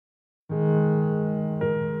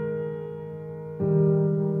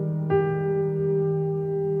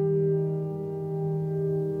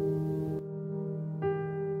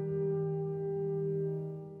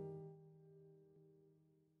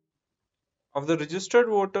Of the registered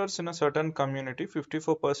voters in a certain community,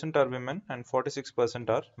 54% are women and 46%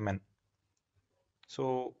 are men.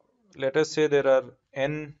 So let us say there are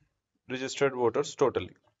n registered voters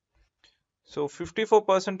totally. So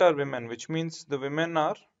 54% are women, which means the women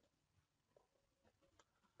are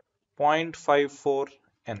 0.54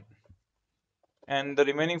 n, and the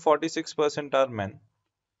remaining 46% are men.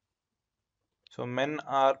 So men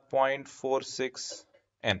are 0.46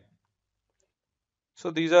 n.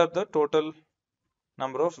 So these are the total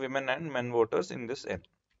number of women and men voters in this n.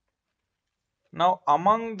 Now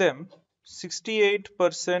among them,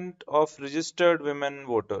 68% of registered women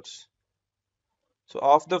voters. So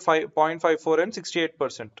of the 0.54 n,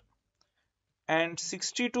 68%. And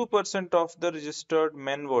 62% of the registered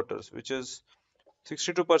men voters, which is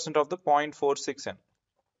 62% of the 0.46 n.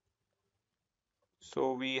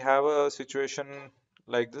 So we have a situation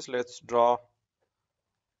like this. Let's draw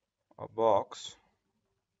a box.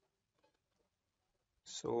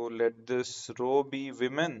 So let this row be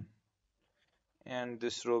women and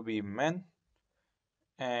this row be men,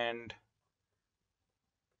 and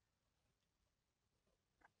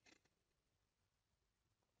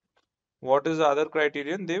what is the other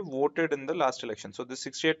criterion? They voted in the last election. So this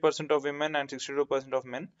 68% of women and 62% of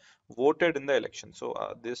men voted in the election. So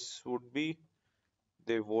this would be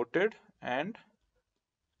they voted and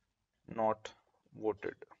not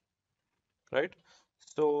voted, right?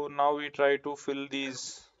 So now we try to fill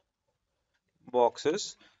these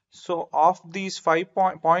boxes. So of these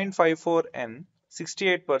 5.54 n,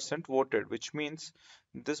 68% voted, which means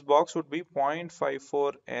this box would be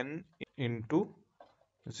 0.54 n into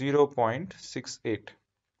 0.68,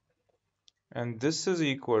 and this is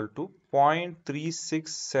equal to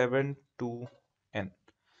 0.3672 n.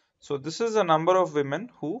 So this is the number of women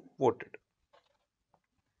who voted.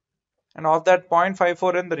 And of that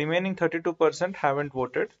 0.54 n, the remaining 32% haven't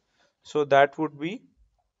voted. So that would be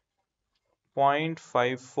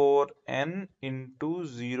 0.54 n into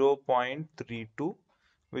 0.32,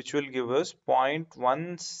 which will give us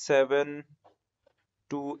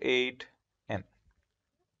 0.1728 n.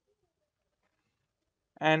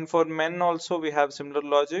 And for men also we have similar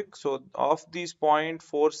logic. So of these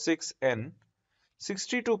 0.46 n,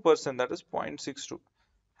 62%, that is 0.62,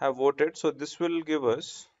 have voted. So this will give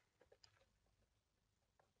us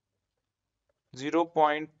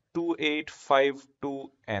 0.2852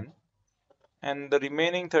 n, and the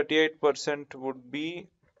remaining 38% would be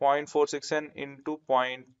 0.46 n into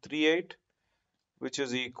 0.38, which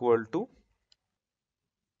is equal to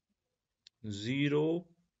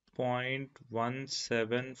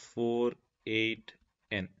 0.1748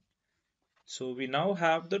 n. So we now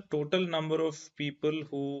have the total number of people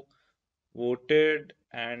who voted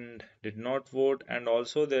and did not vote, and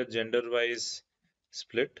also their gender wise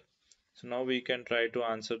split. So now we can try to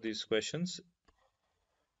answer these questions.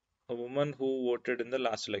 A woman who voted in the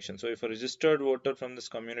last election. So if a registered voter from this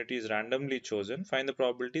community is randomly chosen, find the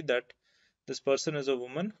probability that this person is a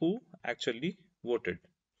woman who actually voted.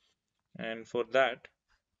 And for that,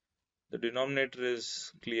 the denominator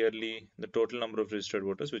is clearly the total number of registered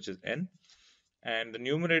voters, which is n, and the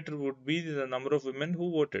numerator would be the number of women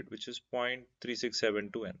who voted, which is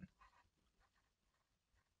 0.3672 n.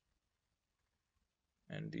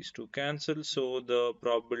 And these two cancel, so the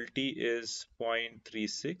probability is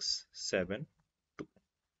 0.3672.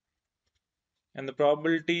 And the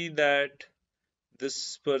probability that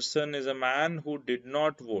this person is a man who did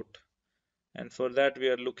not vote, and for that we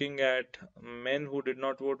are looking at men who did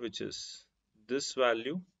not vote, which is this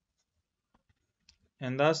value,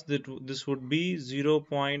 and thus this would be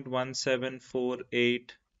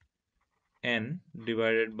 0.1748 n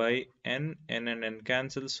divided by n. N and n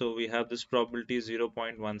cancel, so we have this probability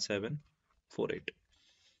 0.1748.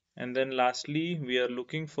 And then lastly we are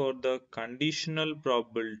looking for the conditional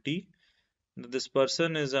probability that this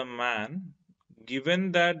person is a man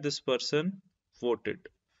given that this person voted.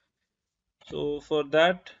 So for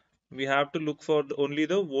that we have to look for only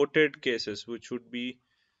the voted cases, which would be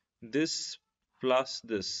this plus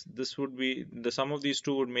this. This would be the sum of these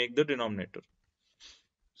two would make the denominator.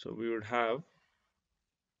 So we would have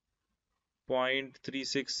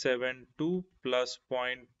 0.3672 plus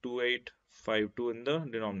 0.2852 in the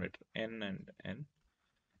denominator, n and n,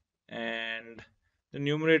 and the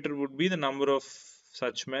numerator would be the number of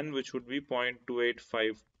such men, which would be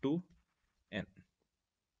 0.2852 n.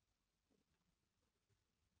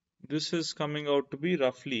 This is coming out to be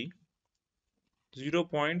roughly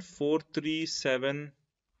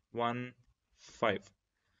 0.43715.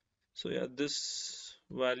 So yeah, this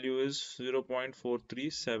value is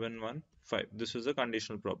 0.43715. This is the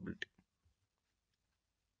conditional probability.